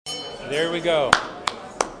There we go.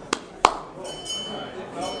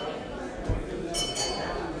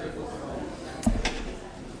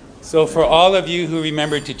 So for all of you who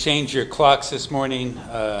remembered to change your clocks this morning,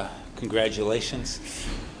 congratulations.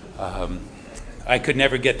 I could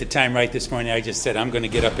never get the time right this morning. I just said I'm going to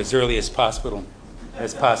get up as early as possible,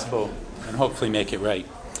 and hopefully make it right.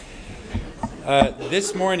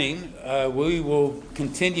 This morning, we will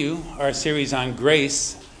continue our series on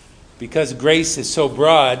grace. Because grace is so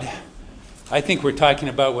broad, I think we're talking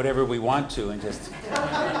about whatever we want to and just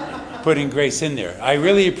putting grace in there. I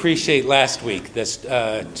really appreciate last week this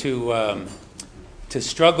to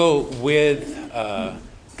struggle with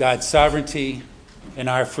God's sovereignty and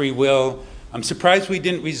our free will. I'm surprised we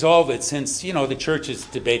didn't resolve it since, the church has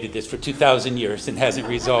debated this for 2,000 years and hasn't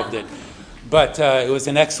resolved it. But it was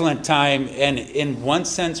an excellent time, and in one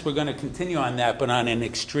sense we're going to continue on that, but on an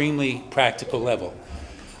extremely practical level.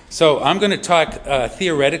 So I'm going to talk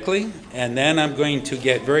theoretically, and then I'm going to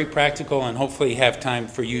get very practical and hopefully have time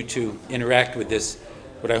for you to interact with this,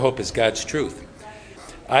 what I hope is God's truth.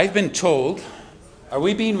 I've been told, are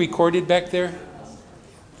we being recorded back there?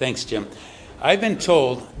 Thanks, Jim. I've been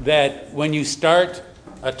told that when you start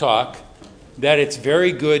a talk, that it's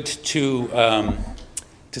very good to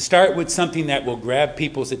start with something that will grab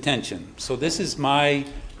people's attention. So this is my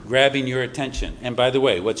grabbing your attention. And by the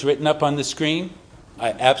way, what's written up on the screen,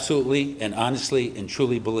 I absolutely and honestly and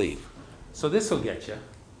truly believe. So this will get you.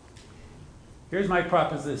 Here's my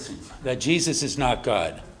proposition, that Jesus is not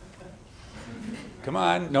God. Come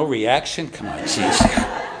on, no reaction? Come on, Jesus.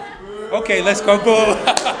 Okay, let's go, boo.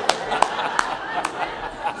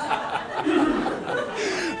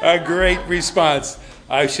 A great response.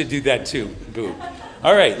 I should do that too, boo.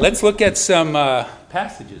 All right, let's look at some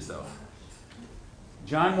passages, though.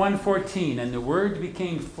 John 1:14, and the Word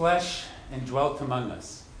became flesh and dwelt among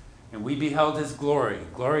us. And we beheld his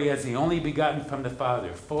glory as the only begotten from the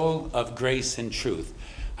Father, full of grace and truth.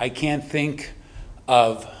 I can't think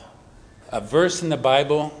of a verse in the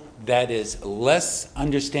Bible that is less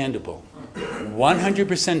understandable,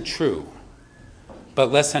 100% true, but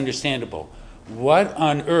less understandable. What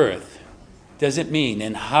on earth does it mean,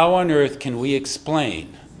 and how on earth can we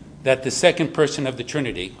explain that the second person of the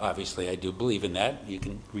Trinity, obviously I do believe in that, you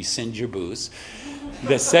can rescind your boos,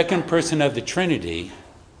 the second person of the Trinity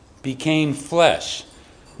became flesh.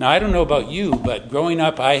 Now I don't know about you, but growing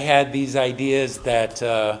up I had these ideas that,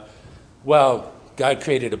 God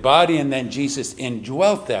created a body and then Jesus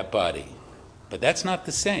indwelt that body. But that's not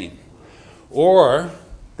the same. Or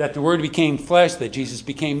that the Word became flesh, that Jesus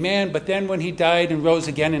became man, but then when he died and rose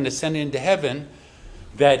again and ascended into heaven,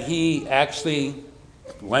 that he actually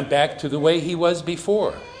went back to the way he was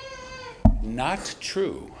before. Not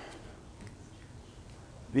true.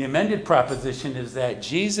 The amended proposition is that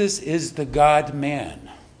Jesus is the God-man,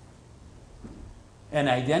 an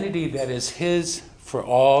identity that is his for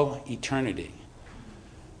all eternity.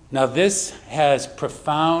 Now this has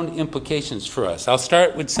profound implications for us. I'll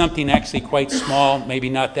start with something actually quite small, maybe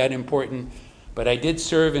not that important, but I did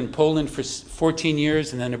serve in Poland for 14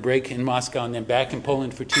 years and then a break in Moscow and then back in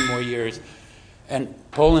Poland for 2 more years. And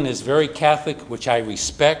Poland is very Catholic, which I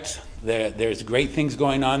respect. There's great things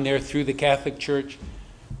going on there through the Catholic Church.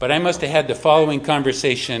 But I must have had the following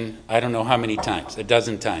conversation, I don't know how many times,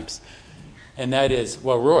 12 times. And that is,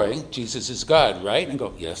 well, Roy, Jesus is God, right? And I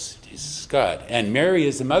go, yes, Jesus is God. And Mary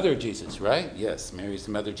is the mother of Jesus, right? Yes, Mary is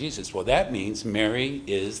the mother of Jesus. Well, that means Mary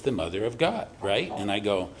is the mother of God, right? And I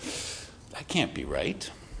go, that can't be right.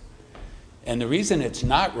 And the reason it's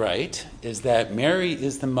not right is that Mary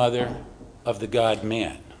is the mother of the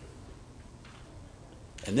God-man.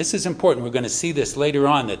 And this is important. We're going to see this later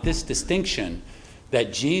on, that this distinction,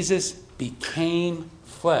 that Jesus became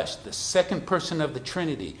flesh, the second person of the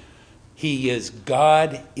Trinity, he is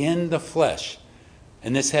God in the flesh.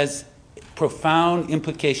 And this has profound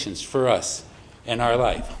implications for us in our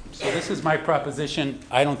life. So this is my proposition.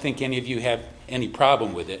 I don't think any of you have any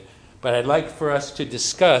problem with it, but I'd like for us to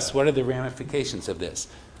discuss what are the ramifications of this.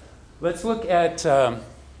 Let's look at,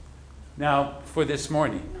 now for this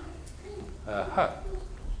morning.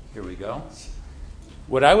 Here we go.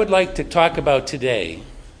 What I would like to talk about today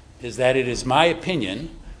is that it is my opinion,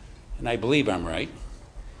 and I believe I'm right,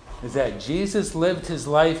 is that Jesus lived his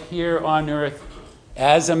life here on earth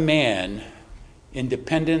as a man in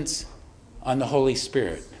dependence on the Holy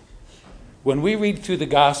Spirit. When we read through the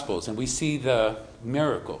Gospels and we see the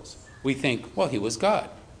miracles, we think, well, he was God.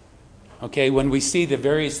 Okay, when we see the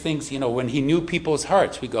various things, when he knew people's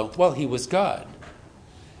hearts, we go, well, he was God.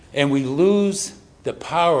 And we lose the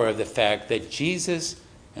power of the fact that Jesus,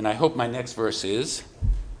 and I hope my next verse is,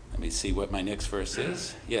 let me see what my next verse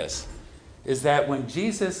is. Yes. is that when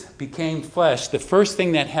Jesus became flesh, the first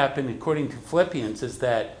thing that happened, according to Philippians, is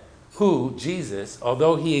that Jesus,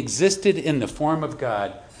 although he existed in the form of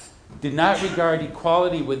God, did not regard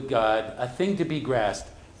equality with God a thing to be grasped,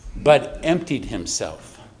 but emptied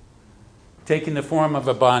himself, taking the form of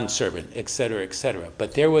a bondservant, etc., etc.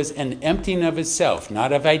 But there was an emptying of himself,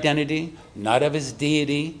 not of identity, not of his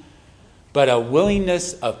deity, but a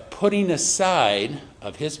willingness of putting aside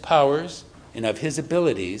of his powers and of his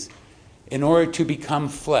abilities in order to become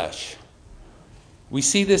flesh. We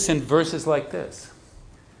see this in verses like this.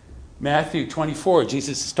 Matthew 24,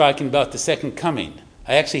 Jesus is talking about the second coming.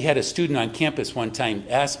 I actually had a student on campus one time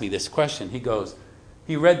ask me this question.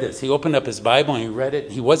 He read this. He opened up his Bible and he read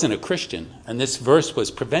it. He wasn't a Christian, and this verse was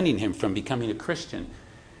preventing him from becoming a Christian.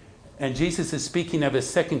 And Jesus is speaking of his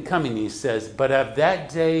second coming. He says, "But of that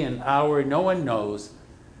day and hour no one knows,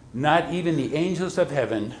 not even the angels of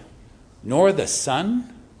heaven, nor the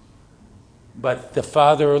Son, but the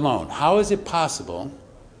Father alone." How is it possible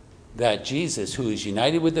that Jesus, who is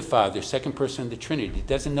united with the Father, second person of the Trinity,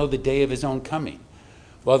 doesn't know the day of his own coming?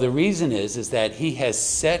 Well, the reason is that he has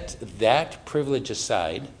set that privilege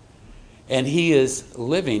aside, and he is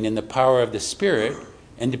living in the power of the Spirit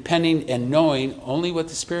and depending and knowing only what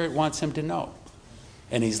the Spirit wants him to know.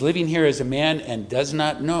 And he's living here as a man and does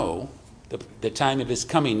not know the time of his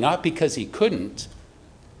coming, not because he couldn't,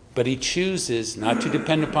 but he chooses not to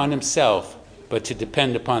depend upon himself, but to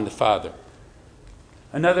depend upon the Father.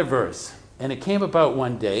 Another verse, "And it came about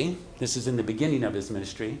one day," this is in the beginning of his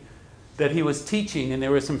ministry, "that he was teaching, and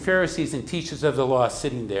there were some Pharisees and teachers of the law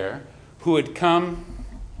sitting there who had come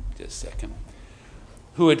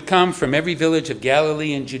from every village of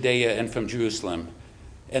Galilee and Judea and from Jerusalem.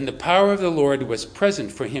 And the power of the Lord was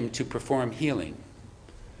present for him to perform healing."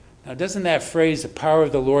 Now, doesn't that phrase, "the power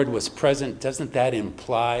of the Lord was present," doesn't that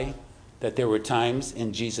imply that there were times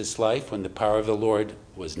in Jesus' life when the power of the Lord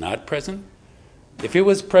was not present? If it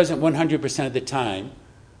was present 100% of the time,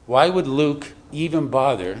 why would Luke even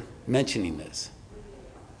bother mentioning this?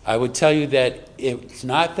 I would tell you that it's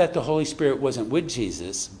not that the Holy Spirit wasn't with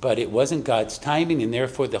Jesus, but it wasn't God's timing, and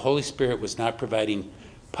therefore the Holy Spirit was not providing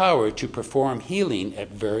power to perform healing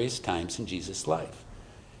at various times in Jesus' life.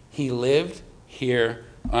 He lived here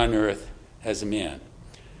on earth as a man.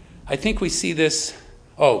 I think we see this.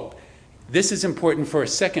 This is important for a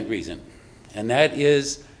second reason, and that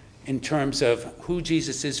is in terms of who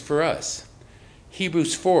Jesus is for us.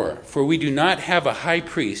 Hebrews 4, "For we do not have a high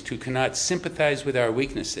priest who cannot sympathize with our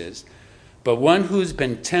weaknesses, but one who's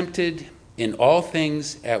been tempted in all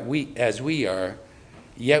things as we are,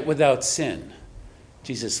 yet without sin."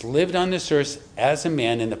 Jesus lived on this earth as a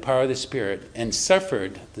man in the power of the Spirit and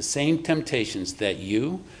suffered the same temptations that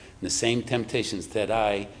you and the same temptations that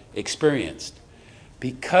I experienced.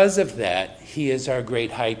 Because of that, he is our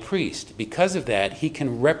great high priest. Because of that, he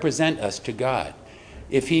can represent us to God.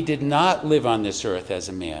 If he did not live on this earth as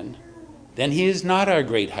a man, then he is not our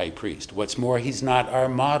great high priest. What's more, he's not our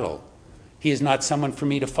model. He is not someone for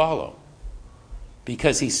me to follow,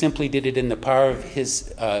 because he simply did it in the power of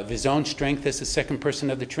his own strength as the second person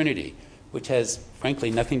of the Trinity, which has, frankly,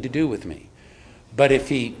 nothing to do with me. But if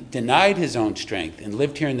he denied his own strength and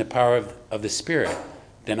lived here in the power of the Spirit,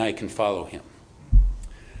 then I can follow him.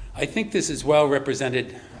 I think this is well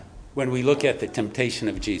represented when we look at the temptation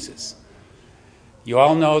of Jesus. You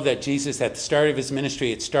all know that Jesus, at the start of his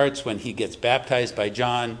ministry, it starts when he gets baptized by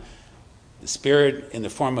John. The Spirit, in the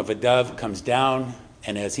form of a dove, comes down,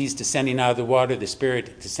 and as he's descending out of the water, the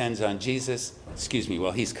Spirit descends on Jesus.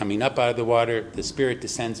 While he's coming up out of the water, the Spirit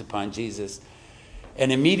descends upon Jesus.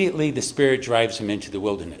 And immediately the Spirit drives him into the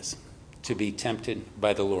wilderness to be tempted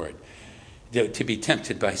by the Lord, to be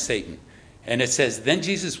tempted by Satan. And it says, "Then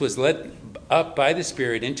Jesus was led up by the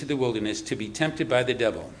Spirit into the wilderness to be tempted by the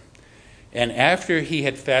devil. And after he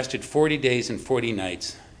had fasted 40 days and 40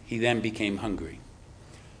 nights, he then became hungry."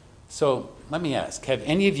 So let me ask, have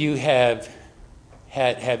any of you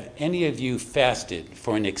fasted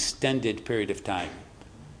for an extended period of time?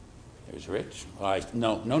 There's Rich.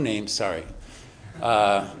 No names, sorry.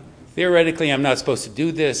 Theoretically, I'm not supposed to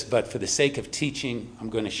do this, but for the sake of teaching, I'm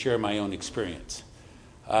going to share my own experience.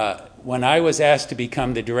 When I was asked to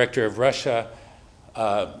become the director of Russia,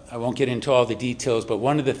 I won't get into all the details, but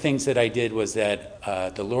one of the things that I did was that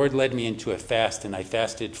the Lord led me into a fast, and I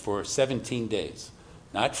fasted for 17 days.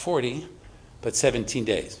 Not 40, but 17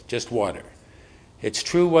 days, just water. It's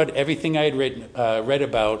true what everything I had read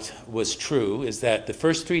about was true, is that the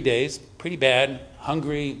first 3 days, pretty bad,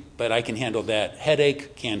 hungry, but I can handle that.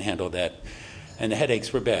 Headache, can't handle that. And the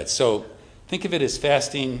headaches were bad. So think of it as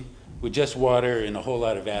fasting with just water and a whole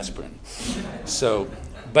lot of aspirin.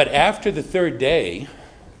 But after the third day,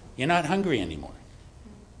 you're not hungry anymore.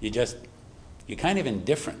 You're kind of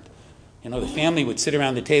indifferent. The family would sit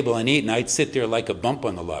around the table and eat, and I'd sit there like a bump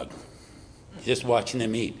on the log, just watching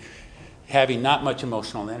them eat, having not much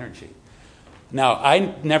emotional energy. Now,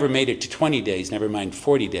 I never made it to 20 days, never mind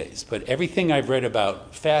 40 days, but everything I've read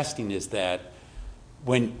about fasting is that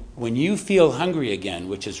when you feel hungry again,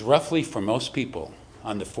 which is roughly for most people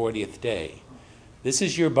on the 40th day, this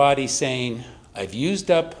is your body saying, I've used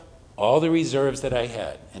up all the reserves that I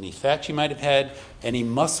had, any fat you might have had, any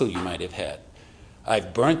muscle you might have had.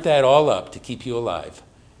 I've burnt that all up to keep you alive.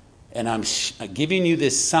 And I'm giving you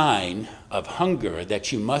this sign of hunger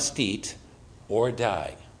that you must eat or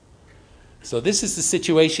die. So this is the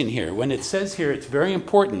situation here. When it says here, it's very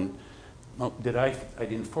important. Oh, I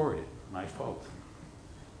didn't forward it. My fault.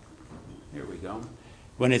 Here we go.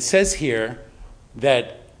 When it says here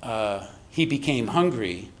that he became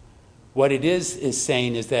hungry, what it is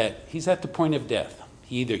saying is that he's at the point of death.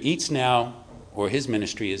 He either eats now or his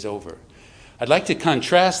ministry is over. I'd like to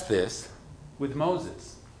contrast this with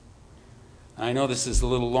Moses. I know this is a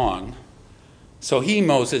little long. So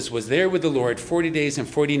Moses, was there with the Lord 40 days and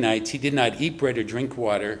 40 nights. He did not eat bread or drink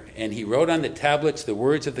water, and he wrote on the tablets the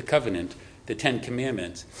words of the covenant, the 10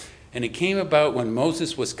 Commandments. And it came about when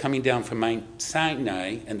Moses was coming down from Mount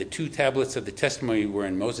Sinai, and the 2 tablets of the testimony were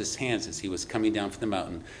in Moses' hands as he was coming down from the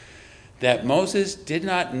mountain, that Moses did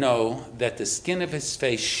not know that the skin of his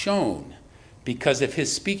face shone because of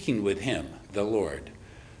his speaking with him, the Lord.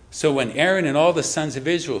 So when Aaron and all the sons of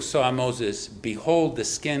Israel saw Moses, behold, the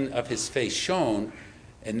skin of his face shone,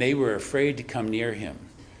 and they were afraid to come near him.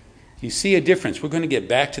 You see a difference. We're going to get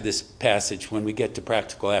back to this passage when we get to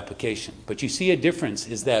practical application. But you see a difference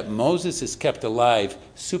is that Moses is kept alive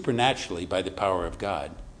supernaturally by the power of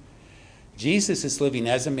God. Jesus is living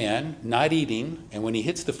as a man, not eating, and when he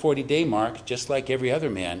hits the 40-day mark, just like every other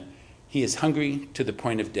man, he is hungry to the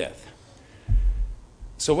point of death.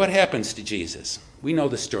 So what happens to Jesus? We know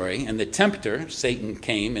the story. And the tempter, Satan,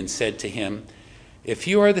 came and said to him, if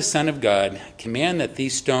you are the Son of God, command that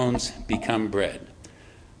these stones become bread.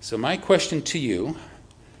 So my question to you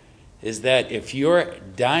is that if you're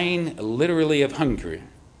dying literally of hunger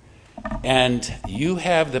and you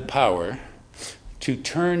have the power to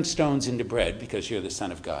turn stones into bread because you're the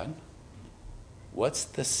Son of God, what's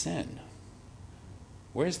the sin?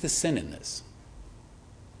 Where's the sin in this?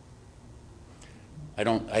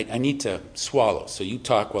 I need to swallow, so you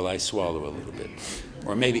talk while I swallow a little bit.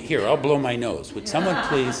 Or maybe, here, I'll blow my nose. Would someone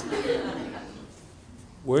please?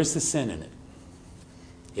 Where's the sin in it?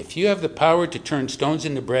 If you have the power to turn stones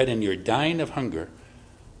into bread and you're dying of hunger,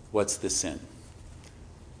 what's the sin?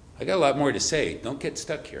 I got a lot more to say. Don't get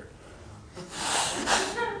stuck here.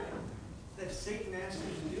 That Satan asked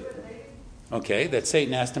him to do it, maybe? Okay, that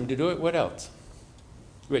Satan asked him to do it. What else?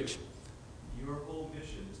 Rich? Your whole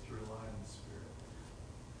mission is to rely on the Spirit.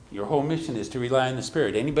 Your whole mission is to rely on the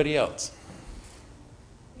Spirit. Anybody else?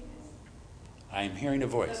 I am hearing a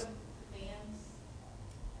voice.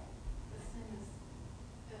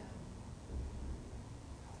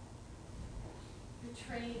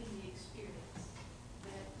 Betraying the experience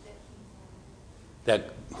that he wanted.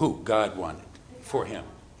 That who God wanted for him.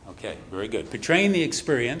 Okay, very good. Betraying the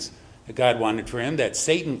experience that God wanted for him, that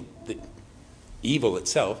Satan, the evil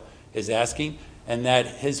itself, is asking, and that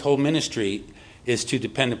his whole ministry is to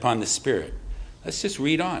depend upon the Spirit. Let's just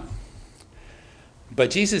read on. But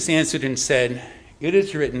Jesus answered and said, it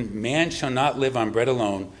is written, man shall not live on bread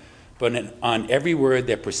alone, but on every word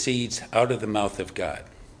that proceeds out of the mouth of God.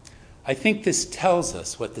 I think this tells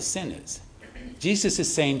us what the sin is. Jesus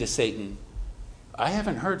is saying to Satan, I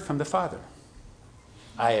haven't heard from the Father.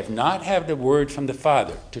 I have not had a word from the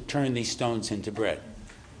Father to turn these stones into bread.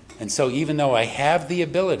 And so even though I have the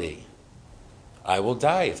ability, I will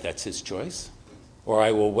die if that's his choice, or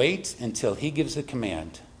I will wait until he gives the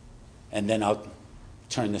command, and then I'll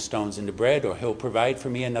turn the stones into bread, or he'll provide for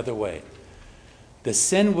me another way. The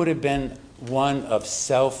sin would have been one of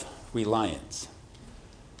self-reliance.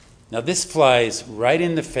 Now this flies right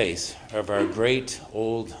in the face of our great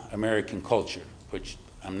old American culture, which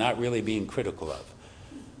I'm not really being critical of.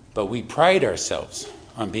 But we pride ourselves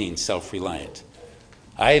on being self-reliant.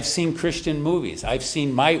 I have seen Christian movies. I've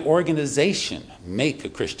seen my organization make a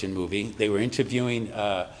Christian movie. They were interviewing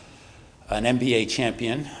an NBA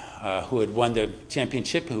champion who had won the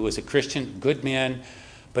championship, who was a Christian, good man.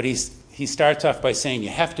 But he starts off by saying, you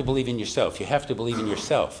have to believe in yourself. You have to believe in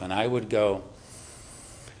yourself. And I would go,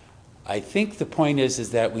 I think the point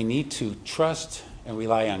is that we need to trust and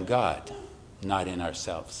rely on God, not in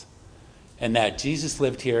ourselves. And that Jesus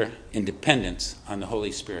lived here in dependence on the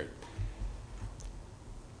Holy Spirit.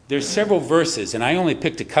 There's several verses, and I only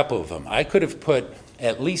picked a couple of them. I could have put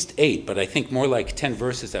at least 8, but I think more like 10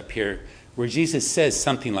 verses up here, where Jesus says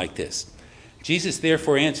something like this. Jesus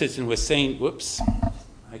therefore answers and was saying, whoops,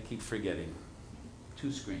 I keep forgetting.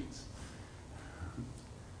 2 screens.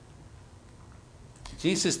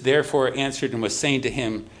 Jesus therefore answered and was saying to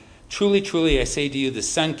him, truly, truly, I say to you, the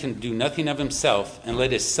Son can do nothing of himself, unless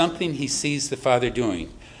it is something he sees the Father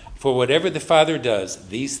doing. For whatever the Father does,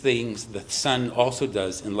 these things the Son also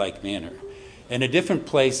does in like manner. In a different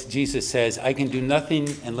place, Jesus says, I can do nothing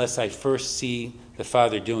unless I first see the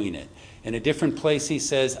Father doing it. In a different place, he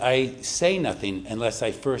says, I say nothing unless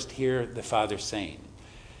I first hear the Father saying.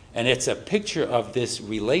 And it's a picture of this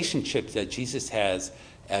relationship that Jesus has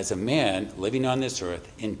as a man living on this earth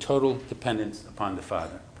in total dependence upon the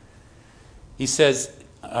Father. He says,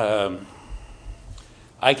 I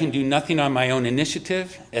can do nothing on my own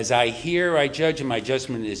initiative. As I hear, I judge, and my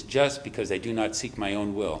judgment is just because I do not seek my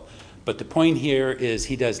own will. But the point here is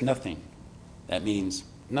he does nothing. That means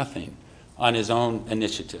nothing on his own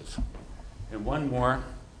initiative. And one more.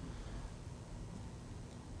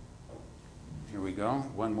 Here we go.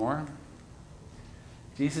 One more.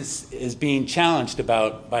 Jesus is being challenged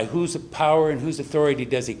about by whose power and whose authority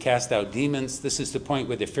does he cast out demons. This is the point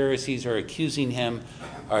where the Pharisees are accusing him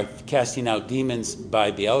of casting out demons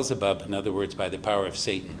by Beelzebub, in other words, by the power of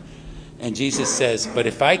Satan. And Jesus says, but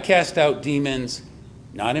if I cast out demons,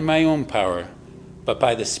 not in my own power, but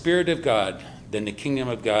by the Spirit of God, then the kingdom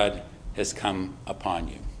of God has come upon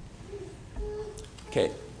you.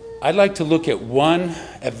 Okay, I'd like to look at one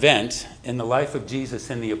event in the life of Jesus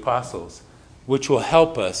and the apostles, which will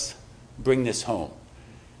help us bring this home.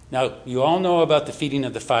 Now, you all know about the feeding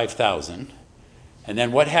of the 5,000. And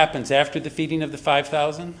then what happens after the feeding of the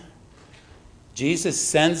 5,000? Jesus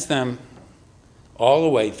sends them all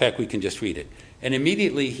away. In fact, we can just read it. And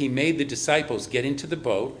immediately he made the disciples get into the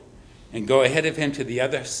boat and go ahead of him to the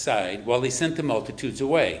other side while he sent the multitudes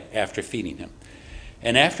away after feeding him.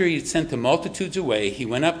 And after he had sent the multitudes away, he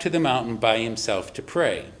went up to the mountain by himself to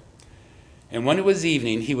pray. And when it was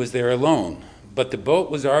evening, he was there alone. But the boat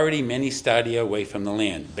was already many stadia away from the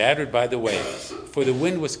land, battered by the waves, for the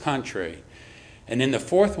wind was contrary. And in the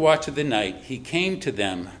 4th watch of the night, he came to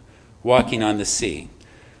them walking on the sea.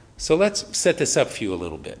 So let's set this up for you a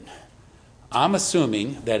little bit. I'm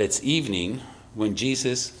assuming that it's evening when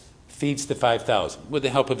Jesus feeds the 5,000 with the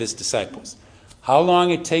help of his disciples. How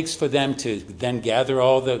long it takes for them to then gather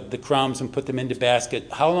all the crumbs and put them into basket,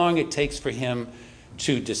 how long it takes for him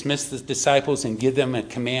to dismiss the disciples and give them a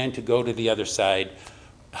command to go to the other side.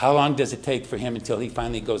 How long does it take for him until he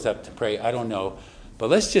finally goes up to pray? I don't know. But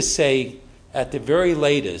let's just say at the very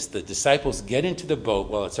latest, the disciples get into the boat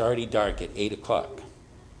while it's already dark at 8 o'clock.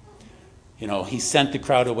 You know, he sent the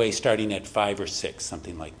crowd away starting at 5 or 6,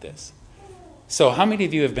 something like this. So how many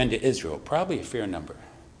of you have been to Israel? Probably a fair number.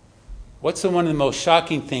 What's one of the most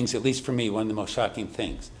shocking things, at least for me, one of the most shocking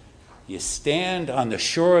things? You stand on the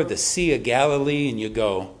shore of the Sea of Galilee and you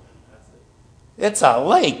go, it's a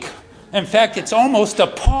lake. In fact, it's almost a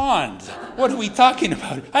pond. What are we talking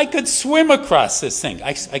about? I could swim across this thing.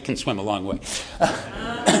 I can swim a long way.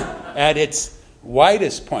 At its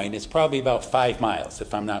widest point, it's probably about 5 miles,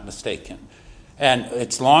 if I'm not mistaken. And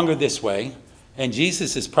it's longer this way. And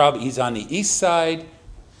Jesus is he's on the east side.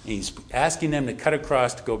 He's asking them to cut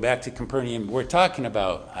across to go back to Capernaum. We're talking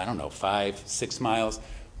about, 5, 6 miles.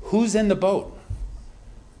 Who's in the boat?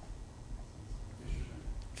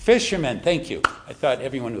 Fishermen, thank you. I thought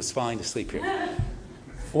everyone was falling asleep here.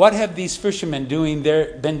 What have these fishermen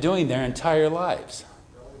been doing their entire lives?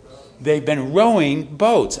 They've been rowing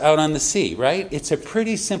boats out on the sea, right? It's a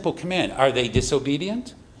pretty simple command. Are they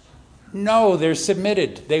disobedient? No, they're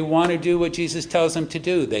submitted. They want to do what Jesus tells them to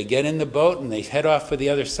do. They get in the boat and they head off for the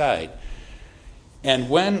other side. And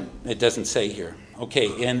when, it doesn't say here. Okay,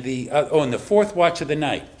 in the 4th watch of the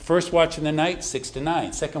night. First watch of the night, 6 to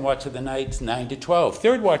 9. Second watch of the night, 9 to 12.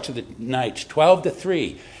 Third watch of the night, 12 to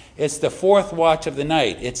 3. It's the 4th watch of the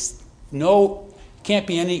night. Can't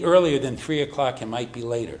be any earlier than 3 o'clock. It might be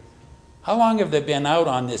later. How long have they been out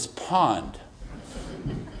on this pond?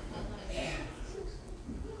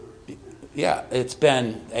 Yeah, it's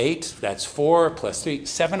been 8, that's 4 plus 3,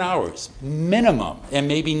 7 hours minimum, and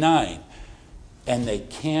maybe 9. And they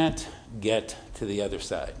can't get to the other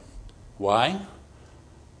side. Why?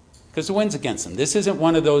 Because the wind's against them. This isn't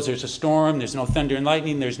one of those, there's a storm, there's no thunder and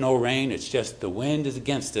lightning, there's no rain. It's just the wind is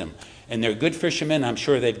against them. And they're good fishermen. I'm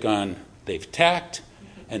sure they've tacked,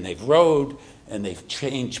 and they've rowed, and they've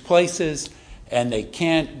changed places, and they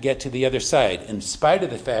can't get to the other side, in spite of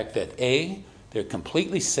the fact that they're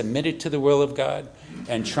completely submitted to the will of God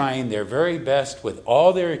and trying their very best with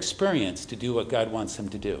all their experience to do what God wants them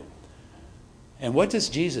to do. And what does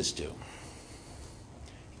Jesus do?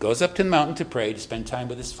 goes up to the mountain to pray, to spend time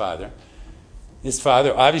with his father. His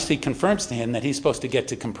father obviously confirms to him that he's supposed to get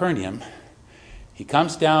to Capernaum. He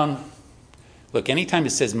comes down. Look, anytime it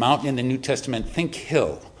says mountain in the New Testament, think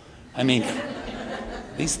hill. I mean,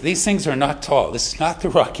 these things are not tall. This is not the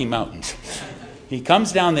Rocky Mountains. He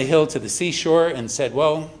comes down the hill to the seashore and said,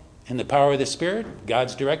 well, in the power of the Spirit,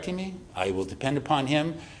 God's directing me. I will depend upon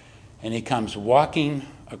him. And he comes walking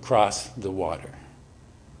across the water.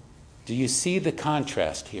 Do you see the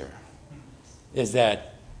contrast here? Is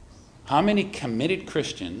that how many committed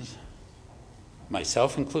Christians,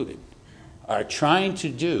 myself included, are trying to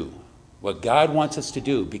do what God wants us to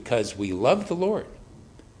do because we love the Lord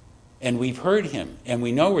and we've heard him and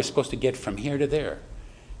we know we're supposed to get from here to there,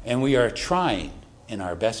 and we are trying in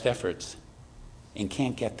our best efforts and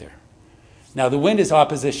can't get there. Now, the wind is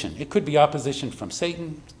opposition. It could be opposition from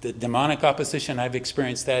Satan, the demonic opposition. I've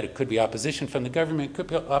experienced that. It could be opposition from the government. It could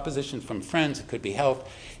be opposition from friends. It could be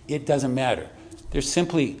health. It doesn't matter. There's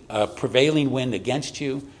simply a prevailing wind against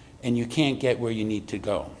you, and you can't get where you need to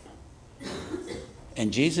go.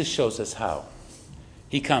 And Jesus shows us how.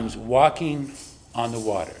 He comes walking on the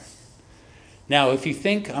water. Now, if you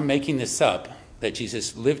think I'm making this up, that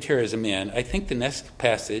Jesus lived here as a man, I think the next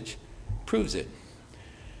passage proves it.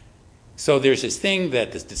 So there's this thing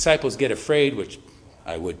that the disciples get afraid, which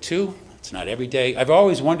I would too. It's not every day. I've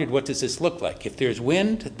always wondered, what does this look like? If there's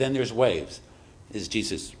wind, then there's waves. Is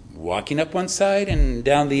Jesus walking up one side and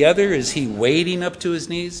down the other? Is he wading up to his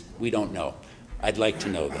knees? We don't know. I'd like to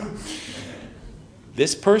know that.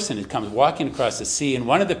 This person comes walking across the sea. In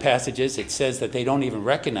one of the passages, it says that they don't even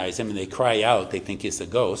recognize him and they cry out. They think it's a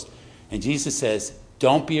ghost. And Jesus says,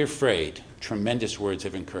 don't be afraid. Tremendous words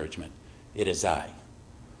of encouragement. It is I.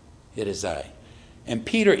 It is I. And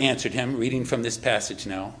Peter answered him, reading from this passage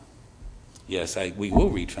now. Yes, we will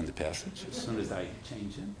read from the passage as soon as I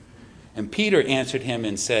change it. And Peter answered him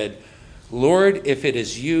and said, Lord, if it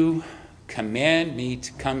is you, command me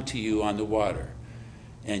to come to you on the water.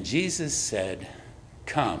 And Jesus said,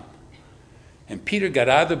 come. And Peter got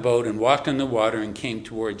out of the boat and walked on the water and came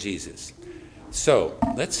toward Jesus. So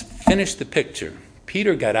let's finish the picture.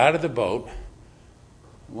 Peter got out of the boat.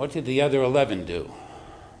 What did the other 11 do?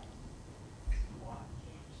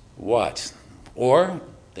 What? Or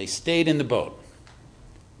they stayed in the boat.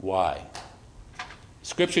 Why?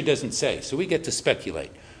 Scripture doesn't say, so we get to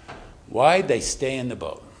speculate. Why'd they stay in the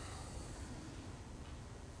boat?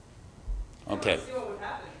 Okay.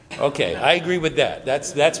 Okay, I agree with that.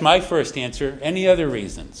 That's my first answer. Any other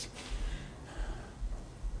reasons?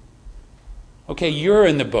 Okay, you're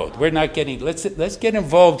in the boat. We're not getting. Let's get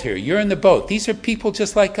involved here. You're in the boat. These are people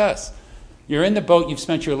just like us. You're in the boat. You've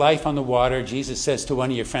spent your life on the water. Jesus says to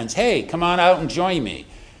one of your friends, "Hey, come on out and join me."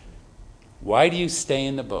 Why do you stay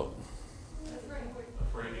in the boat?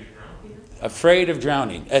 Afraid of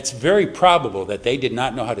drowning. It's very probable that they did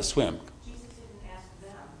not know how to swim. Jesus didn't ask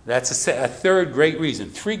them. That's a third great reason.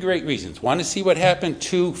 Three great reasons. One, to see what happened.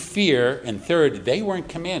 Two, fear. And third, they weren't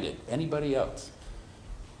commanded. Anybody else?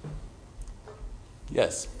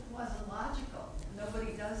 Yes? It wasn't logical.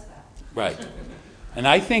 Nobody does that. Right. And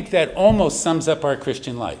I think that almost sums up our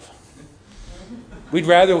Christian life. We'd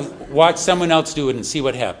rather watch someone else do it and see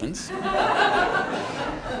what happens.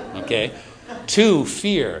 Okay? Two,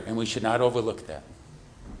 fear, and we should not overlook that.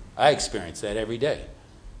 I experience that every day.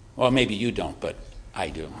 Well, maybe you don't, but I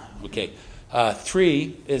do. Okay.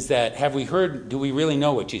 Three is that do we really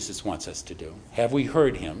know what Jesus wants us to do? Have we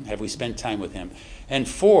heard him? Have we spent time with him? And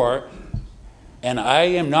four, and I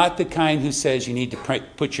am not the kind who says you need to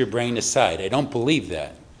put your brain aside. I don't believe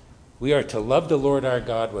that. We are to love the Lord our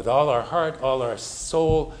God with all our heart, all our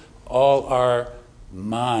soul, all our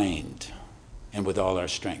mind, and with all our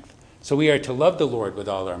strength. So we are to love the Lord with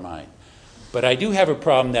all our mind. But I do have a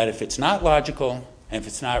problem that if it's not logical and if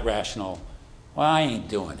it's not rational, well, I ain't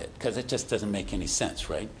doing it because it just doesn't make any sense,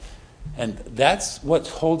 right? And that's what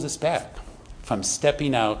holds us back from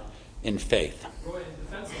stepping out in faith. Roy, in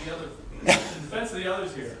defense of the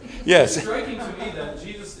others here, Yes. it's striking to me that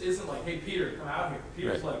Jesus isn't like, hey, Peter, come out here.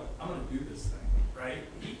 Peter's Right. like, I'm going to do this thing, right?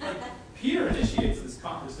 Peter initiates this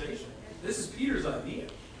conversation. This is Peter's idea.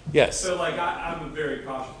 Yes. So, like, I'm a very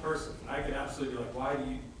cautious person. I could absolutely be like, why do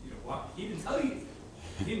you why? He didn't tell you.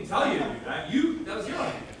 He didn't tell you to do that. That was your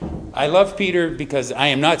idea. I love Peter because I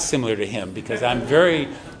am not similar to him, because I'm very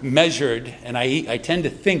measured and I tend to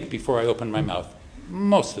think before I open my mouth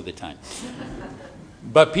most of the time.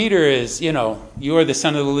 But Peter is, you are the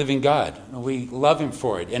Son of the living God. We love him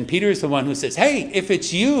for it. And Peter is the one who says, hey, if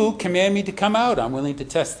it's you, command me to come out. I'm willing to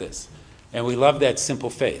test this. And we love that simple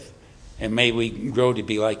faith. And may we grow to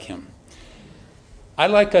be like him. I'd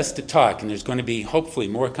like us to talk, and there's going to be hopefully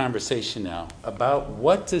more conversation now, about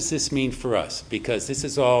what does this mean for us, because this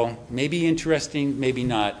is all maybe interesting, maybe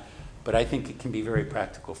not, but I think it can be very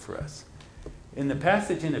practical for us. In the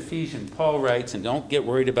passage in Ephesians, Paul writes, and don't get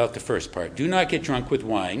worried about the first part, do not get drunk with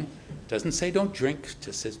wine. Doesn't say don't drink,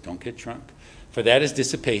 just says don't get drunk. For that is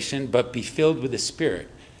dissipation, but be filled with the Spirit.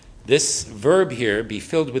 This verb here, be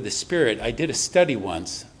filled with the Spirit, I did a study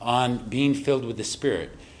once on being filled with the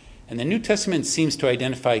Spirit. And the New Testament seems to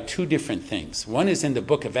identify two different things. One is in the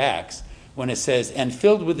book of Acts, when it says, and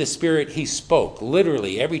filled with the Spirit, he spoke.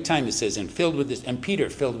 Literally, every time it says, and filled with this, and Peter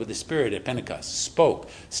filled with the Spirit at Pentecost, spoke.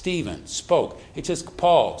 Stephen spoke.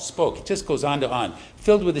 Paul spoke. It just goes on to on.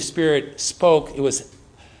 Filled with the Spirit, spoke. It was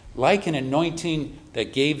like an anointing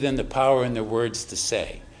that gave them the power and their words to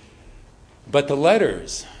say. But the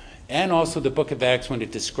letters, and also the book of Acts, when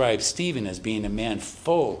it describes Stephen as being a man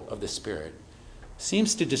full of the Spirit,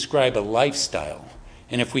 seems to describe a lifestyle.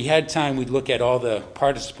 And if we had time, we'd look at all the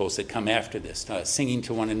participles that come after this, singing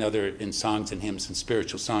to one another in songs and hymns and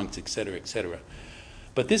spiritual songs, etc., etc.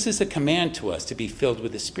 But this is a command to us to be filled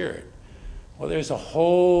with the Spirit. Well, there's a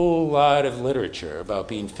whole lot of literature about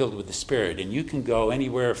being filled with the Spirit, and you can go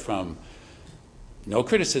anywhere from no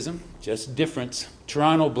criticism, just difference,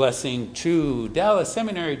 Toronto blessing, to Dallas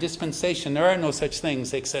Seminary dispensation, there are no such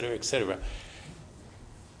things, etc., etc.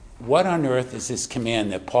 What on earth is this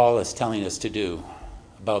command that Paul is telling us to do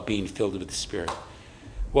about being filled with the Spirit?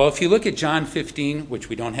 Well, if you look at John 15, which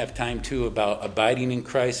we don't have time to, about abiding in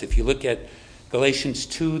Christ, if you look at Galatians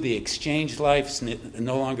 2, the exchange life,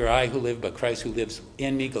 no longer I who live, but Christ who lives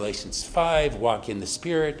in me, Galatians 5, walk in the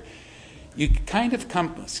Spirit, you kind of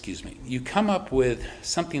come up with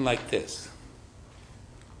something like this.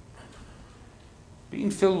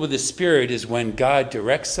 Being filled with the Spirit is when God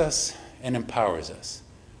directs us and empowers us.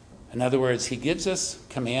 In other words, he gives us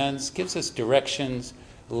commands, gives us directions,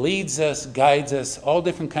 leads us, guides us, all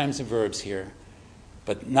different kinds of verbs here.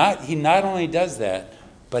 But he not only does that,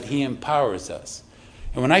 but he empowers us.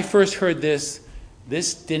 And when I first heard this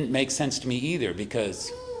didn't make sense to me either, because,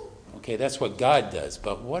 okay, that's what God does,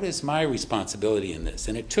 but what is my responsibility in this?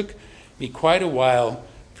 And it took me quite a while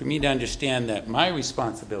for me to understand that my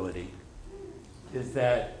responsibility is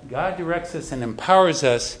that God directs us and empowers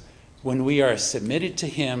us when we are submitted to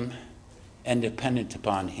him and dependent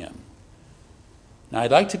upon him. Now,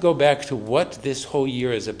 I'd like to go back to what this whole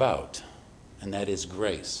year is about, and that is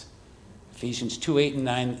grace. Ephesians 2, 8, and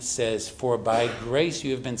 9 says, for by grace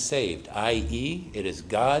you have been saved, i.e., it is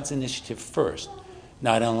God's initiative first,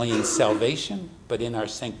 not only in salvation, but in our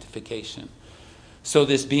sanctification. So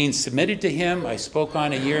this being submitted to him, I spoke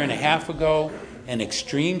on a year and a half ago, an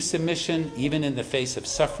extreme submission, even in the face of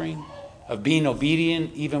suffering, of being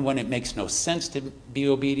obedient even when it makes no sense to be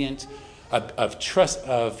obedient, of trust,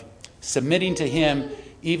 of submitting to him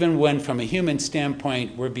even when from a human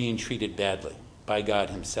standpoint we're being treated badly by God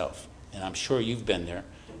himself. And I'm sure you've been there,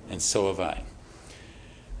 and so have I.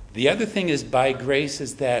 The other thing is, by grace,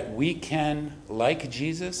 is that we can, like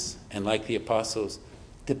Jesus and like the apostles,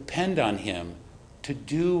 depend on him to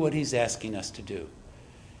do what he's asking us to do.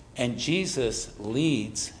 And Jesus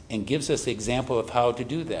leads and gives us the example of how to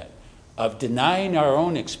do that, of denying our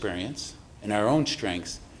own experience and our own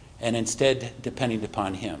strengths and instead depending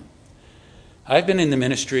upon him. I've been in the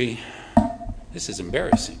ministry, this is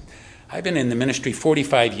embarrassing, I've been in the ministry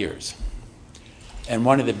 45 years. And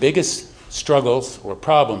one of the biggest struggles or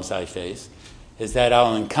problems I face is that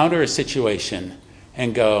I'll encounter a situation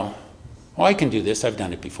and go, well, I can do this, I've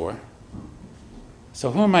done it before.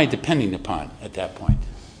 So who am I depending upon at that point?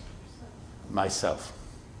 Myself,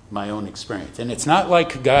 my own experience. And it's not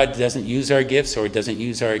like God doesn't use our gifts or doesn't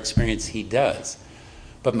use our experience, he does.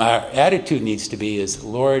 But my attitude needs to be is,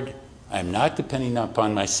 Lord, I'm not depending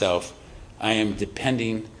upon myself, I am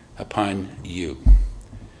depending upon you.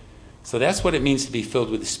 So that's what it means to be filled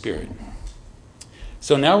with the Spirit.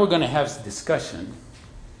 So now we're going to have a discussion,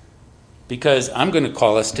 because I'm going to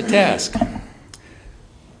call us to task.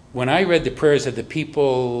 When I read the prayers of the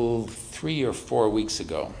people 3 or 4 weeks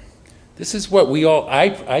ago, this is what we all,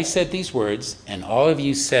 I said these words, and all of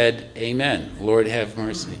you said, amen, Lord have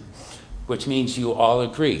mercy, which means you all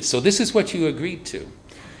agree. So this is what you agreed to.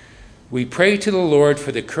 We pray to the Lord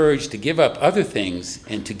for the courage to give up other things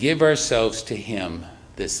and to give ourselves to him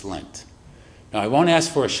this Lent. Now, I won't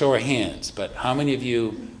ask for a show of hands, but how many of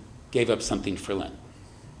you gave up something for Lent?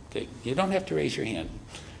 Okay, you don't have to raise your hand.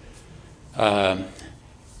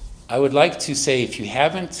 I would like to say, if you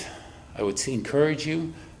haven't, I would encourage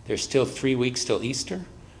you, there's still 3 weeks till Easter,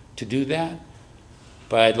 to do that.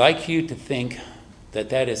 But I'd like you to think that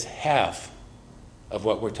that is half of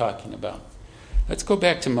what we're talking about. Let's go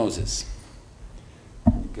back to Moses.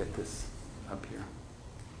 get this up here.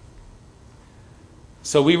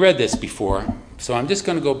 So we read this before, so I'm just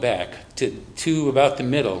going to go back to about the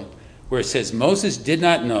middle, where it says, Moses did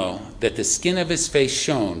not know that the skin of his face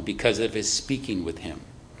shone because of his speaking with him.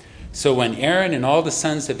 So when Aaron and all the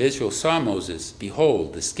sons of Israel saw Moses,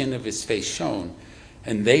 behold, the skin of his face shone,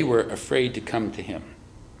 and they were afraid to come to him.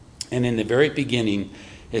 And in the very beginning,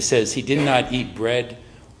 it says he did not eat bread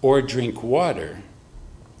or drink water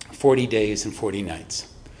 40 days and 40 nights.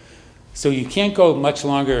 So you can't go much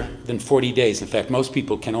longer than 40 days. In fact, most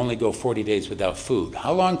people can only go 40 days without food.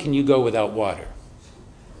 How long can you go without water?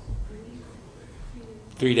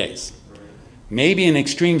 3 days. Maybe in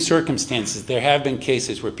extreme circumstances, there have been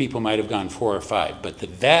cases where people might have gone 4 or 5, but the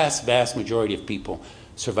vast, vast majority of people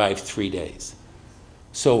survive 3 days.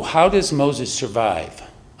 So how does Moses survive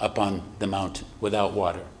up on the mountain without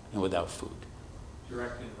water and without food?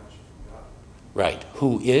 Direct intervention from God. Right.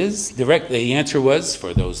 Who is direct? The answer was,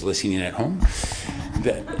 for those listening at home,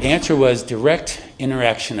 the answer was direct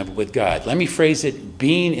interaction with God. Let me phrase it,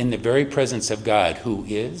 being in the very presence of God, who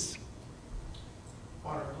is?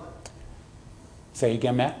 Water of life. Say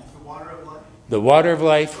again, Matt? The water of life. The water of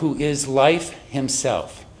life, who is life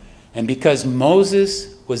himself. And because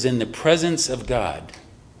Moses was in the presence of God,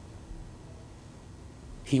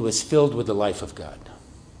 he was filled with the life of God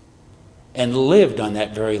and lived on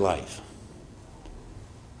that very life.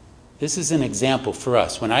 This is an example for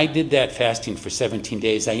us. When I did that fasting for 17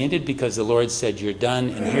 days, I ended because the Lord said, you're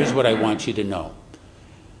done, and here's what I want you to know.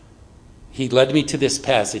 He led me to this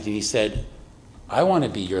passage, and he said, I want to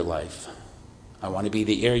be your life. I want to be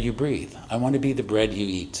the air you breathe. I want to be the bread you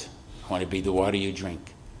eat. I want to be the water you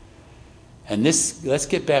drink. And this, let's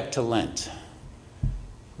get back to Lent.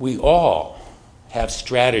 We all have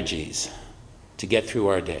strategies to get through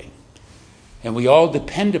our day. And we all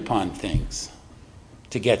depend upon things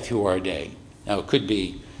to get through our day. Now, it could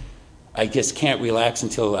be, I just can't relax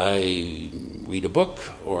until I read a book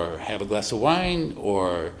or have a glass of wine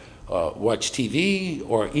or watch TV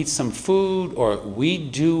or eat some food, or we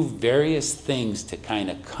do various things to kind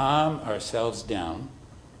of calm ourselves down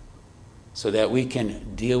so that we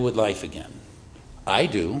can deal with life again. I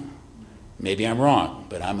do. Maybe I'm wrong,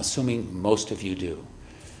 but I'm assuming most of you do.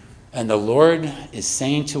 And the Lord is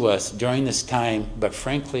saying to us during this time, but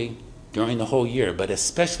frankly, during the whole year, but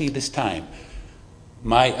especially this time,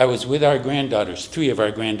 I was with our granddaughters, 3 of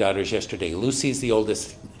our granddaughters yesterday. Lucy's the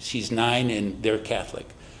oldest. She's 9 and they're Catholic.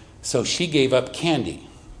 So she gave up candy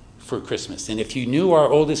for Christmas. And if you knew our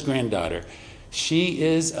oldest granddaughter, she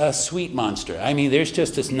is a sweet monster. I mean, there's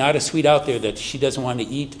just not a sweet out there that she doesn't want to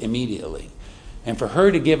eat immediately. And for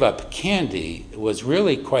her to give up candy was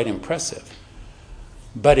really quite impressive.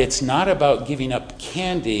 But it's not about giving up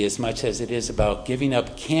candy as much as it is about giving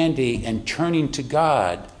up candy and turning to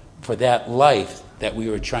God for that life that we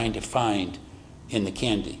were trying to find in the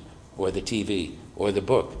candy or the TV or the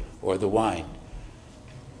book or the wine.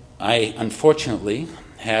 I, unfortunately,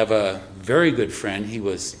 have a very good friend. He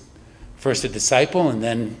was first a disciple, and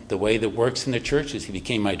then the way that works in the church is he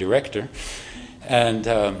became my director.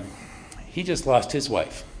 And he just lost his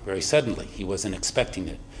wife very suddenly. He wasn't expecting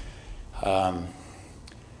it.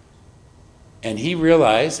 And he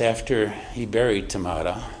realized after he buried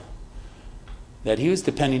Tamara that he was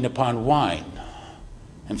depending upon wine.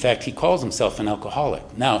 In fact, he calls himself an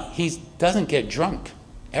alcoholic. Now, he doesn't get drunk,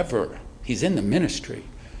 ever. He's in the ministry.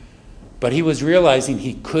 But he was realizing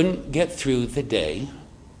he couldn't get through the day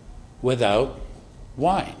without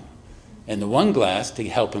wine. And the 1 glass to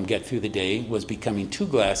help him get through the day was becoming 2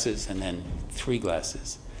 glasses and then 3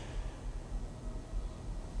 glasses.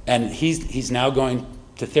 And he's now going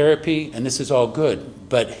to therapy, and this is all good.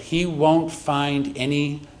 But he won't find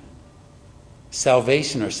any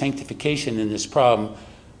salvation or sanctification in this problem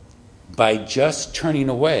by just turning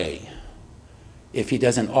away if he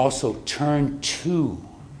doesn't also turn to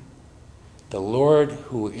the Lord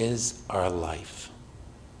who is our life.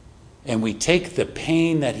 And we take the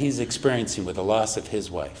pain that he's experiencing with the loss of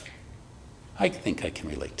his wife. I think I can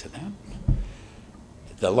relate to that.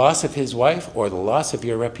 The loss of his wife, or the loss of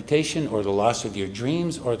your reputation, or the loss of your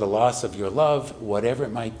dreams, or the loss of your love, whatever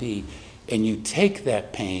it might be, and you take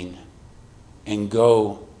that pain and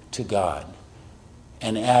go to God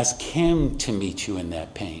and ask him to meet you in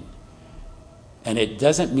that pain. And it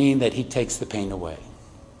doesn't mean that he takes the pain away,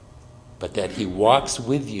 but that he walks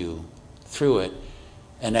with you through it.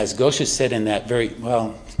 And as Gosha said in that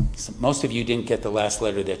most of you didn't get the last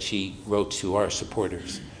letter that she wrote to our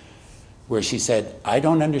supporters, where she said, I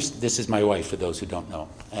don't understand, this is my wife for those who don't know,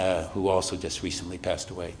 who also just recently passed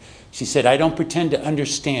away. She said, I don't pretend to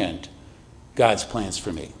understand God's plans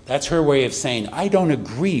for me. That's her way of saying, I don't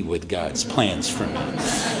agree with God's plans for me.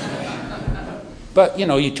 But,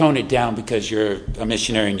 you tone it down because you're a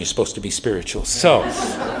missionary and you're supposed to be spiritual. So,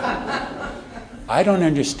 I don't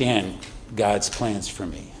understand God's plans for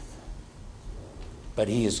me. But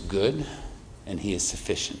he is good and he is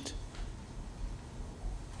sufficient.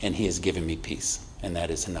 And he has given me peace, and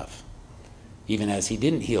that is enough. Even as he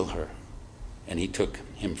didn't heal her, and he took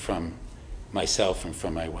him from myself and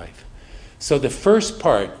from my wife. So the first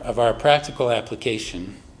part of our practical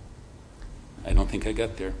application, I don't think I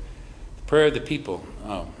got there. The prayer of the people.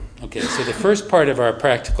 Oh, okay. So the first part of our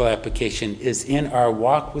practical application is in our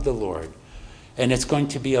walk with the Lord. And it's going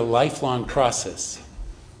to be a lifelong process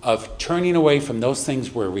of turning away from those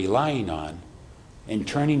things we're relying on and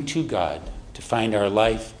turning to God to find our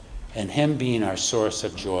life and him being our source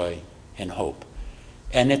of joy and hope.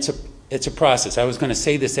 And it's a process. I was going to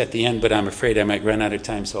say this at the end, but I'm afraid I might run out of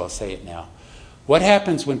time, so I'll say it now. What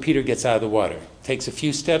happens when Peter gets out of the water? Takes a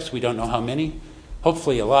few steps, we don't know how many,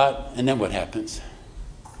 hopefully a lot, and then what happens?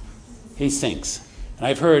 He sinks. And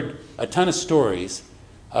I've heard a ton of stories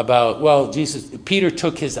about, Peter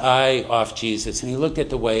took his eye off Jesus, and he looked at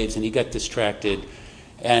the waves, and he got distracted,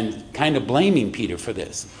 and kind of blaming Peter for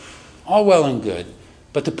this. All well and good,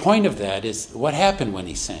 but the point of that is, what happened when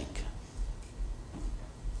he sank?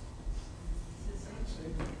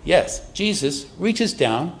 Yes, Jesus reaches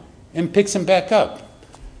down and picks him back up.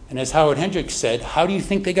 And as Howard Hendricks said, how do you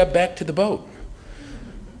think they got back to the boat?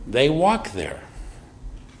 They walk there.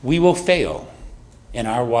 We will fail in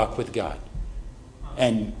our walk with God.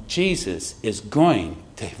 And Jesus is going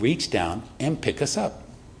to reach down and pick us up.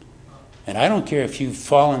 And I don't care if you've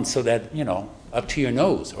fallen so that, up to your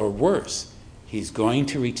nose or worse. He's going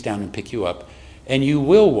to reach down and pick you up. And you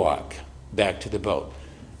will walk back to the boat.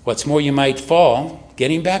 What's more, you might fall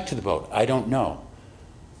getting back to the boat. I don't know.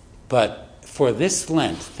 But for this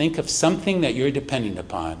Lent, think of something that you're dependent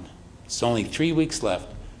upon. It's only 3 weeks left.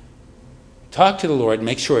 Talk to the Lord,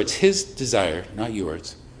 make sure it's his desire, not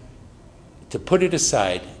yours, to put it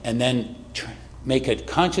aside, and then make a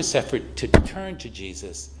conscious effort to turn to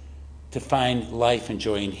Jesus to find life and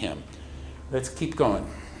joy in him. Let's keep going.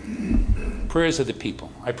 Prayers of the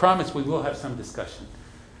people. I promise we will have some discussion.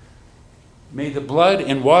 May the blood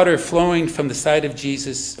and water flowing from the side of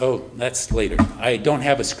Jesus... Oh, that's later. I don't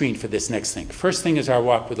have a screen for this next thing. First thing is our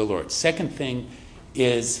walk with the Lord. Second thing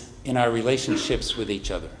is in our relationships with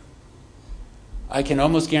each other. I can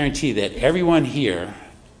almost guarantee that everyone here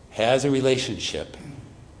has a relationship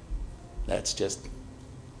that's just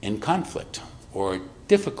in conflict or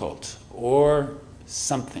difficult or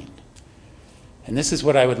something. And this is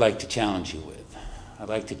what I would like to challenge you with. I'd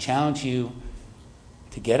like to challenge you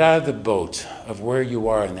to get out of the boat of where you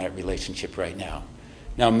are in that relationship right now.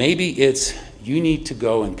 Now, maybe it's you need to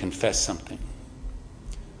go and confess something.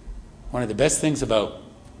 One of the best things about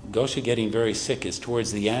Gosha getting very sick is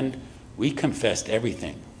towards the end, we confessed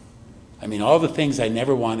everything. I mean, all the things I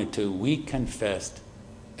never wanted to, we confessed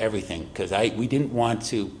everything because we didn't want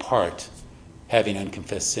to part having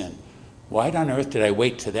unconfessed sin. Why on earth did I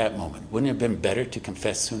wait to that moment? Wouldn't it have been better to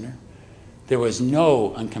confess sooner? There was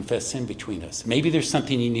no unconfessed sin between us. Maybe there's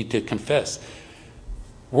something you need to confess.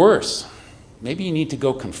 Worse, maybe you need to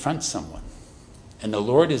go confront someone. And the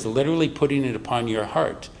Lord is literally putting it upon your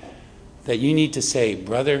heart that you need to say,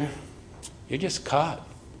 brother, you're just caught.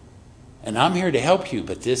 And I'm here to help you,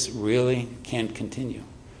 but this really can't continue.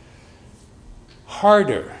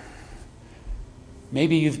 Harder.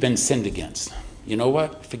 Maybe you've been sinned against. You know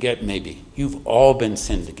what? Forget maybe. You've all been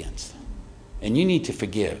sinned against. And you need to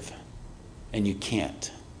forgive. And you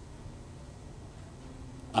can't.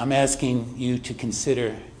 I'm asking you to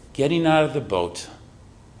consider getting out of the boat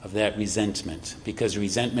of that resentment, because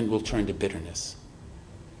resentment will turn to bitterness.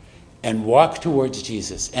 And walk towards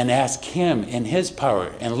Jesus and ask him in his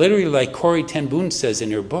power. And literally, like Corrie ten Boom says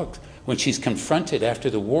in her book, when she's confronted after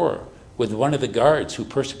the war with one of the guards who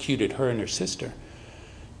persecuted her and her sister.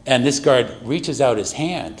 And this guard reaches out his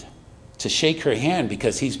hand to shake her hand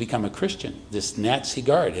because he's become a Christian. This Nazi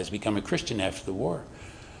guard has become a Christian after the war.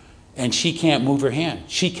 And she can't move her hand.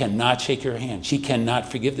 She cannot shake her hand. She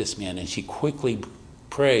cannot forgive this man. And she quickly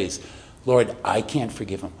prays, Lord, I can't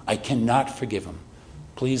forgive him. I cannot forgive him.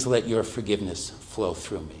 Please let your forgiveness flow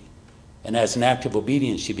through me. And as an act of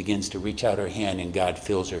obedience, she begins to reach out her hand and God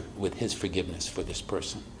fills her with his forgiveness for this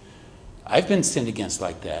person. I've been sinned against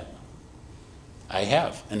like that. I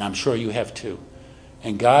have, and I'm sure you have too.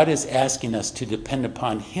 And God is asking us to depend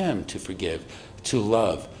upon him to forgive, to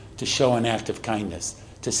love, to show an act of kindness,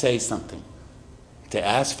 to say something, to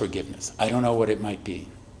ask forgiveness. I don't know what it might be,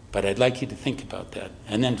 but I'd like you to think about that.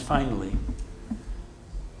 And then finally,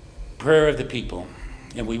 prayer of the people,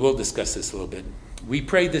 and we will discuss this a little bit. We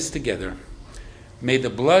pray this together. May the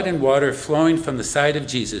blood and water flowing from the side of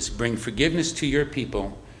Jesus bring forgiveness to your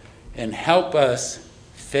people and help us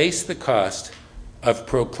face the cost of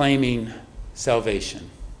proclaiming salvation.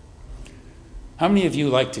 How many of you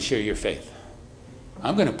like to share your faith?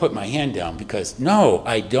 I'm going to put my hand down because, no,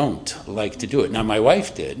 I don't like to do it. Now, my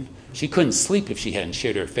wife did. She couldn't sleep if she hadn't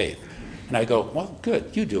shared her faith. And I go, well,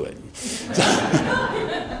 good, you do it.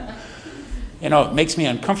 It makes me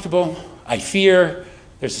uncomfortable. I fear.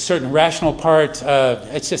 There's a certain rational part.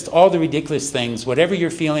 It's just all the ridiculous things. Whatever you're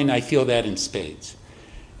feeling, I feel that in spades.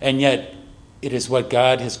 And yet, it is what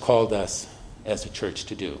God has called us as a church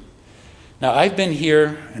to do. Now, I've been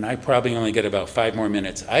here, and I probably only get about 5 more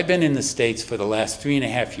minutes. I've been in the States for the last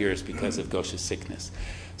 3.5 years because of Gosha's sickness.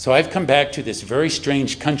 So I've come back to this very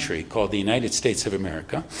strange country called the United States of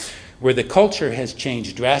America, where the culture has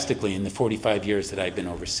changed drastically in the 45 years that I've been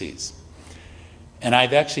overseas. And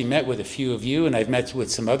I've actually met with a few of you, and I've met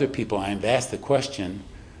with some other people. I've asked the question,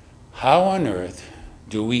 how on earth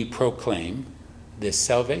do we proclaim this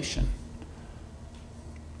salvation?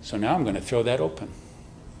 So now I'm going to throw that open.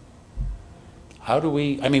 How do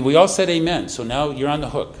we all said amen, so now you're on the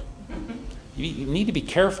hook. You need to be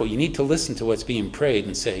careful. You need to listen to what's being prayed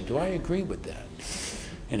and say, do I agree with that?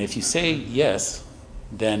 And if you say yes,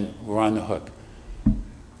 then we're on the hook.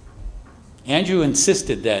 Andrew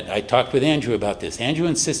insisted that, I talked with Andrew about this. Andrew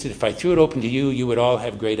insisted if I threw it open to you, you would all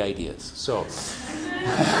have great ideas. So,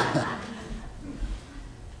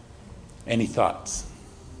 any thoughts?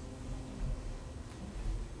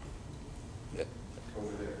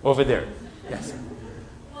 Over there. Yes.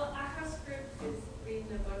 Well, our house group is reading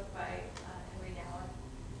a book by Henry Nouwen,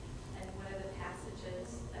 and one of the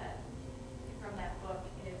passages from that book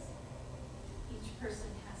is each person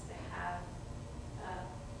has to have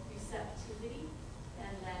receptivity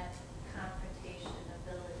and that confrontation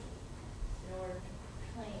ability in order to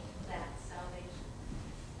proclaim that salvation.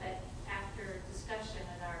 But after discussion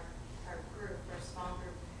in our group, our small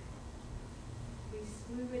group,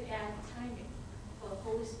 we would add timing. The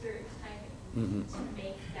Holy Spirit timing to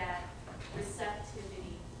make that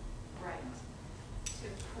receptivity right to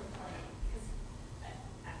proclaim. Because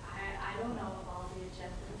I don't know of all the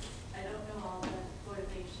agendas. I don't know all the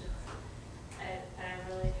motivations. And I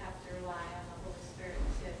really have to rely on the Holy Spirit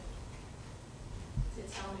to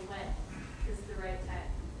tell me when is the right time.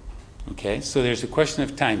 Okay, so there's a question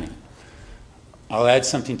of timing. I'll add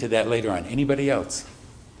something to that later on. Anybody else?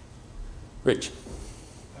 Rich.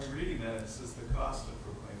 I'm reading that, it says the cost of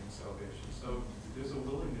proclaiming salvation. So there's a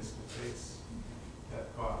willingness to face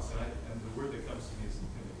that cost. And the word that comes to me is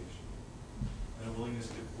intimidation. And a willingness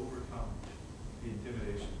to overcome the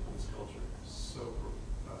intimidation that this culture so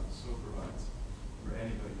provides for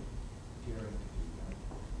anybody daring to do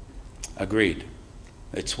that. Agreed.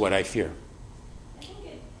 It's what I fear. I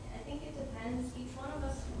think it depends. Each one of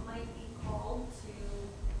us might be called to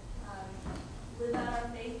live out our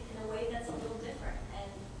faith in a way that's a little different and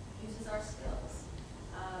uses our skills.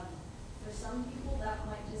 For some people, that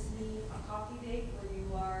might just be a coffee date where you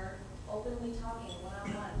are openly talking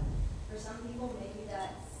one-on-one. For some people, maybe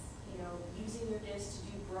that's using your gifts to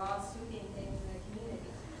do broad, sweeping things in the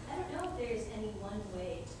community. I don't know if there's any one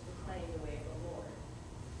way to proclaim the way of the Lord,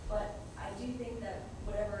 but I do think that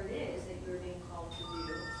whatever it is that you're being called to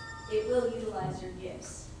do, it will utilize your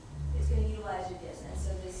gifts. It's going to utilize your gifts. And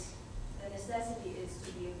so the necessity is to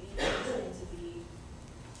be obedient and to be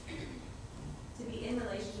in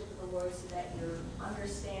relationship with the Lord so that you're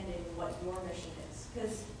understanding what your mission is.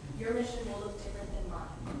 Because your mission will look different than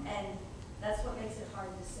mine. And that's what makes it hard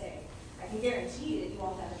to say. I can guarantee that you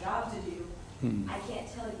all have a job to do. I can't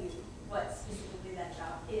tell you what specifically that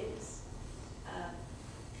job is.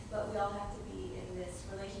 But we all have to be in this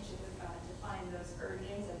relationship with God to find those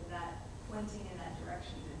urgings of that pointing in that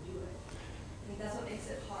direction to do it. I think that's what makes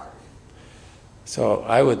it hard. So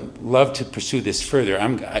I would love to pursue this further.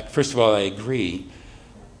 First of all, I agree.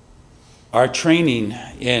 Our training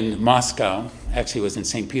in Moscow, actually it was in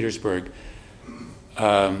St. Petersburg,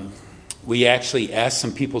 we actually asked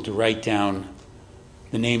some people to write down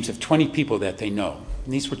the names of 20 people that they know.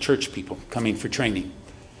 And these were church people coming for training.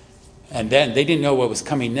 And then they didn't know what was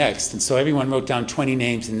coming next. And so everyone wrote down 20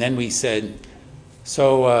 names. And then we said,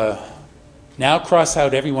 so now cross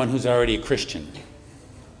out everyone who's already a Christian.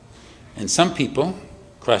 And some people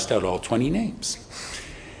crossed out all 20 names.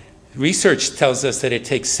 Research tells us that it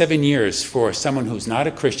takes 7 years for someone who's not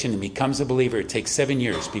a Christian and becomes a believer. It takes 7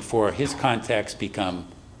 years before his contacts become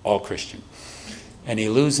all Christian. And he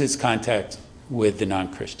loses contact with the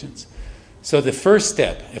non-Christians. So the first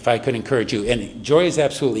step, if I could encourage you, and Joy is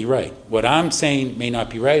absolutely right. What I'm saying may not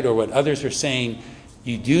be right, or what others are saying,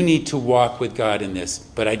 you do need to walk with God in this.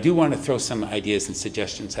 But I do want to throw some ideas and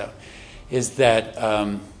suggestions out. Is that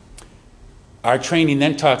our training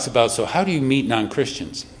then talks about, so how do you meet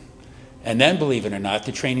non-Christians? And then, believe it or not,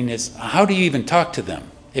 the training is, how do you even talk to them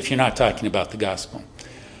if you're not talking about the gospel?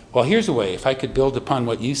 Well, here's a way, if I could build upon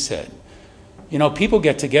what you said. You know, people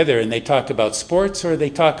get together and they talk about sports, or they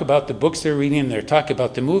talk about the books they're reading, and they talk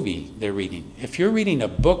about the movie they're reading. If you're reading a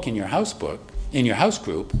book in your house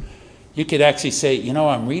group, you could actually say, you know,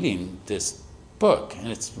 I'm reading this book, and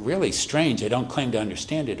it's really strange. I don't claim to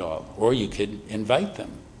understand it all. Or you could invite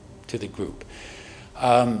them to the group.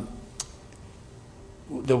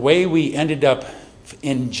 The way we ended up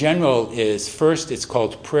in general is, first it's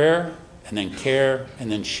called prayer, and then care,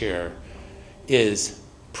 and then share, is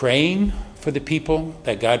praying for the people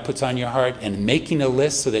that God puts on your heart and making a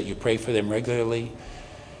list so that you pray for them regularly,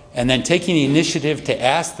 and then taking the initiative to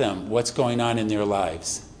ask them what's going on in their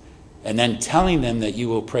lives, and then telling them that you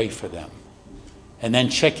will pray for them, and then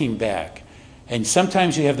checking back. And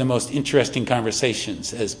sometimes you have the most interesting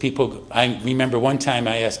conversations as people. I remember one time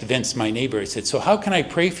I asked Vince, my neighbor, I said, so how can I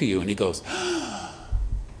pray for you? And he goes,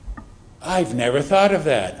 I've never thought of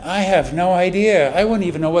that. I have no idea. I wouldn't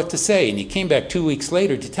even know what to say. And he came back 2 weeks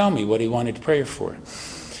later to tell me what he wanted to pray for.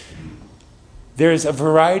 There's a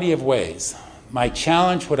variety of ways. My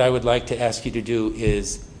challenge, what I would like to ask you to do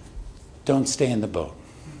is, don't stay in the boat.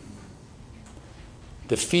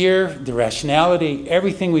 The fear, the rationality,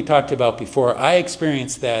 everything we talked about before, I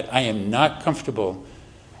experienced that. I am not comfortable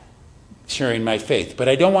sharing my faith. But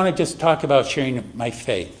I don't want to just talk about sharing my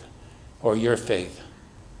faith or your faith.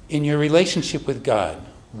 In your relationship with God,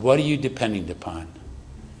 what are you depending upon?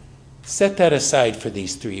 Set that aside for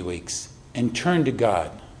these 3 weeks and turn to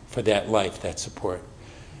God for that life, that support.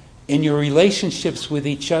 In your relationships with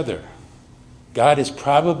each other, God is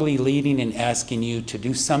probably leading and asking you to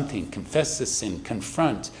do something, confess the sin,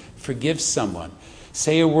 confront, forgive someone,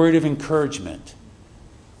 say a word of encouragement.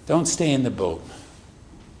 Don't stay in the boat.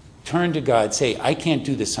 Turn to God, say, I can't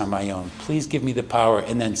do this on my own. Please give me the power,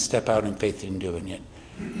 and then step out in faith in doing it.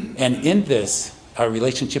 And in this, our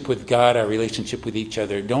relationship with God, our relationship with each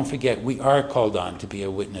other, don't forget we are called on to be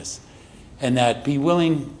a witness. And that be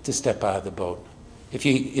willing to step out of the boat. If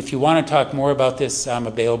you want to talk more about this, I'm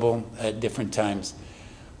available at different times.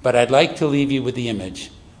 But I'd like to leave you with the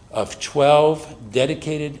image of 12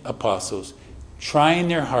 dedicated apostles trying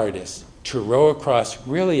their hardest to row across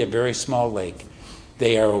really a very small lake.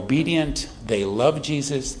 They are obedient. They love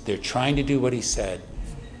Jesus. They're trying to do what he said.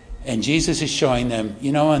 And Jesus is showing them,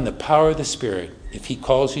 you know, in the power of the Spirit, if he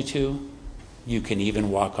calls you to, you can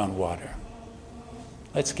even walk on water.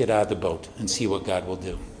 Let's get out of the boat and see what God will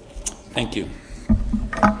do. Thank you.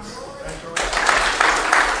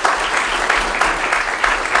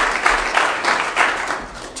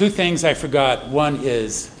 Two things I forgot. One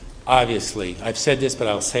is, obviously, I've said this, but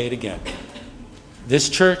I'll say it again. This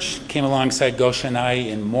church came alongside Goshen I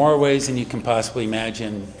in more ways than you can possibly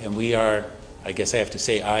imagine, and we are, I guess I have to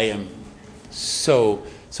say, I am so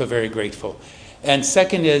very grateful. And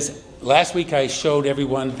second is, last week I showed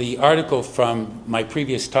everyone the article from my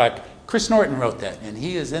previous talk. Chris Norton wrote that, and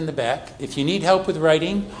he is in the back. If you need help with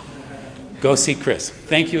writing, go see Chris.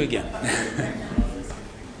 Thank you again.